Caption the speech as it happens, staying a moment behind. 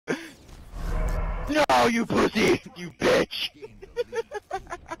No, you pussy! You bitch!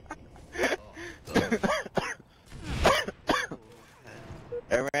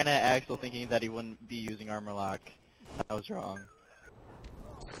 I ran at Axel thinking that he wouldn't be using armor lock. I was wrong.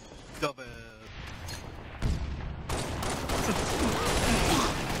 Double.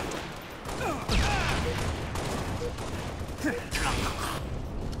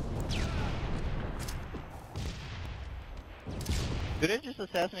 Who did it just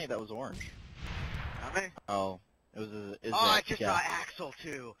assassinate that was orange? Not me. Oh. It was a, I just saw Axel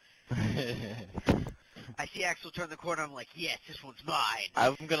too. I see Axel turn the corner, I'm like, yes, this one's mine.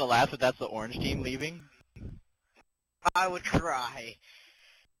 I'm gonna laugh if that's the orange team leaving. I would cry.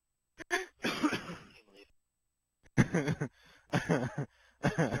 They're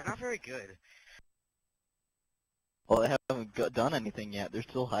not very good. Well, they haven't done anything yet. They're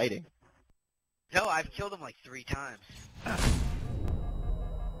still hiding. No, I've killed them like 3 times.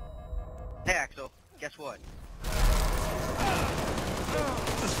 Hey Axel, guess what?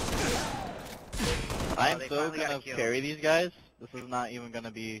 I'm so gonna carry these guys. This is not even gonna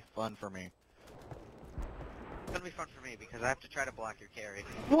be fun for me. It's gonna be fun for me because I have to try to block your carry.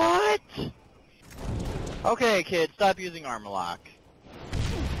 What? Okay, kid, stop using armor lock.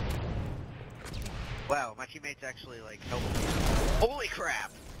 Wow, my teammates actually like helped me. Holy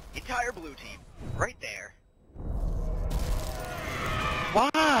crap! Entire blue team, right there.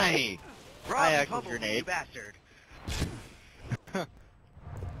 Why? Rob, Axel grenade. You bastard.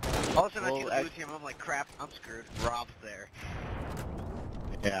 All of a sudden I see the blue team, I'm like, crap, I'm screwed. Rob's there.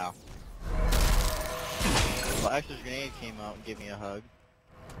 Yeah. Well, Axel's grenade came out and gave me a hug.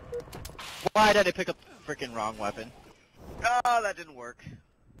 Why did I pick up the frickin' wrong weapon? Oh, that didn't work.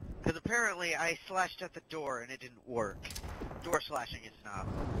 Because apparently I slashed at the door and it didn't work. Door slashing is not.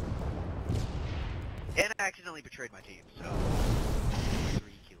 And I accidentally betrayed my team, so...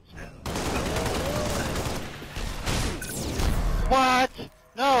 3 kills now. What?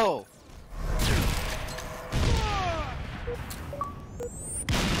 No!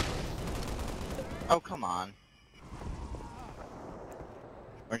 Oh, come on.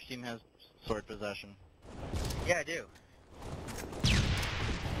 Orange team has sword possession. Yeah, I do.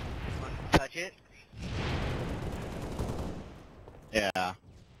 Want to touch it? Yeah.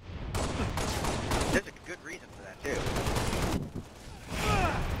 There's a good reason for that, too.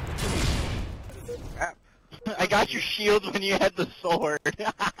 Crap. I got your shield when you had the sword.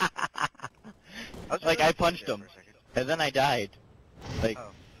 Like, I punched him, and then I died. Like,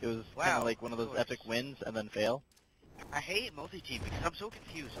 it was kind of like one of those epic wins and then fail. I hate multi-team because I'm so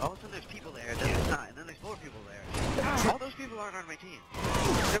confused. All of a sudden there's people there, then there's not, and then there's more people there. All those people aren't on my team.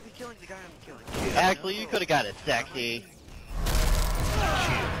 They'll be killing the guy I'm killing. Actually, you could have got it sexy.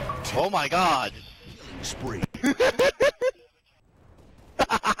 Oh my god. Spree.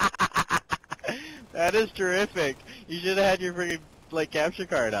 That is terrific. You should have had your freaking, like, capture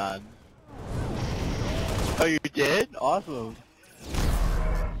card on. Oh, you did? Awesome.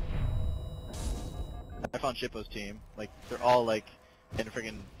 I found Shippo's team. Like, they're all, like, in a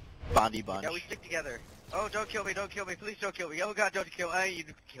freaking Bondi bunch. Yeah, we stick together. Oh, don't kill me, please don't kill me. Oh god, don't kill me. You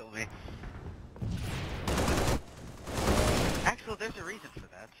kill me. Axel, there's a reason for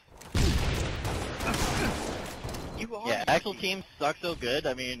that. You are. Yeah, Axel team sucks so good.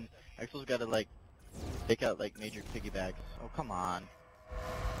 I mean, Axel's gotta, like, take out, like, major piggybacks. Oh, come on.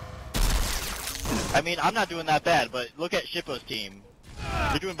 I mean, I'm not doing that bad, but look at Shippo's team.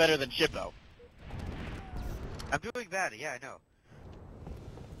 They're doing better than Shippo. I'm doing bad, yeah, I know.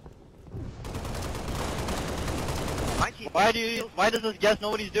 My team Why does this guess know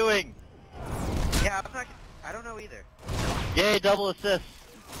what he's doing? Yeah, I don't know either. Yay, double assist.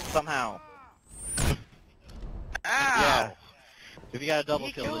 Somehow. Ow! Yeah. If you got a double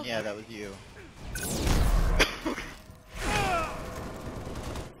kill, then yeah, that was you.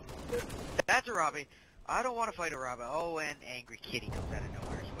 That's a Robbie. I don't want to fight a Robbie. Oh, and Angry Kitty comes out of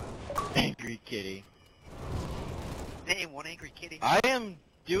nowhere as well. Angry Kitty. Name one Angry Kitty. I am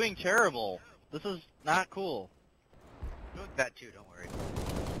doing terrible. This is not cool. I'm doing bad too, don't worry.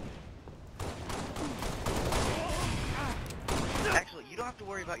 Actually, you don't have to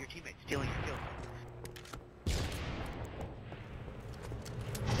worry about your teammates stealing your kills.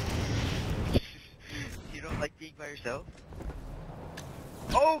 You don't like being by yourself?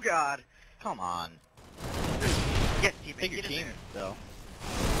 Oh god! Come on. Yes, teammate, Pick your get in team, there. though.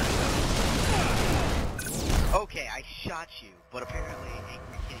 Okay, I shot you, but apparently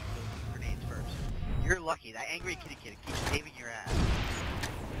Angry Kitty killed you grenades first. You're lucky. That Angry Kitty kid keeps saving your ass.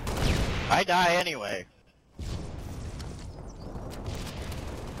 I die anyway.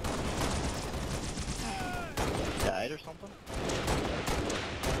 Died or something?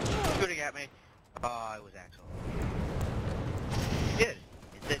 Shooting at me. Oh, it was Axel. You did.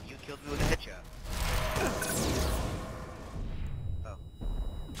 Instead, you killed me with a headshot. Oh.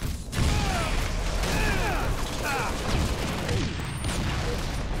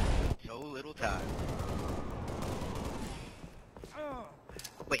 So little time.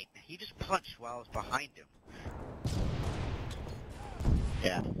 Wait, he just punched while I was behind him.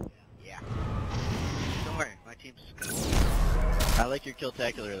 Yeah. Yeah. Don't worry, my team's gonna... I like your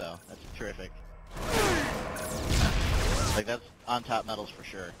kill-tacular though. That's terrific. Like that's on top medals for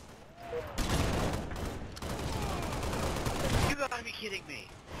sure. You gotta be kidding me!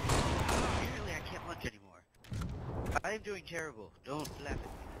 Apparently I can't lunch anymore. I am doing terrible. Don't laugh at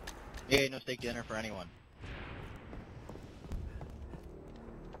me. Yeah, no steak dinner for anyone.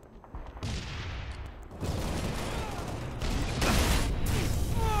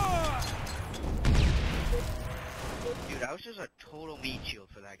 Dude, I was just a total meat shield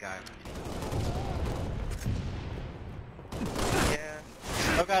for that guy. Yeah.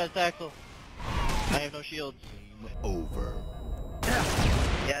 Oh god, it's Axel. I have no shields. Over.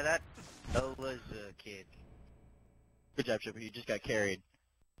 Yeah, that was a kid. Good job, Chipper. You just got carried.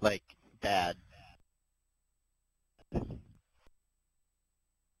 Like, bad. I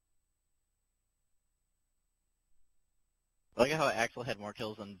like how Axel had more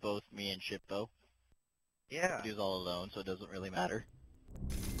kills than both me and Shippo. Yeah. But he was all alone, so it doesn't really matter.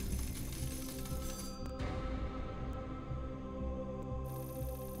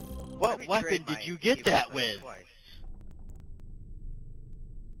 What Let me weapon trade did my you get that teammates with? twice.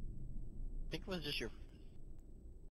 I think it was just your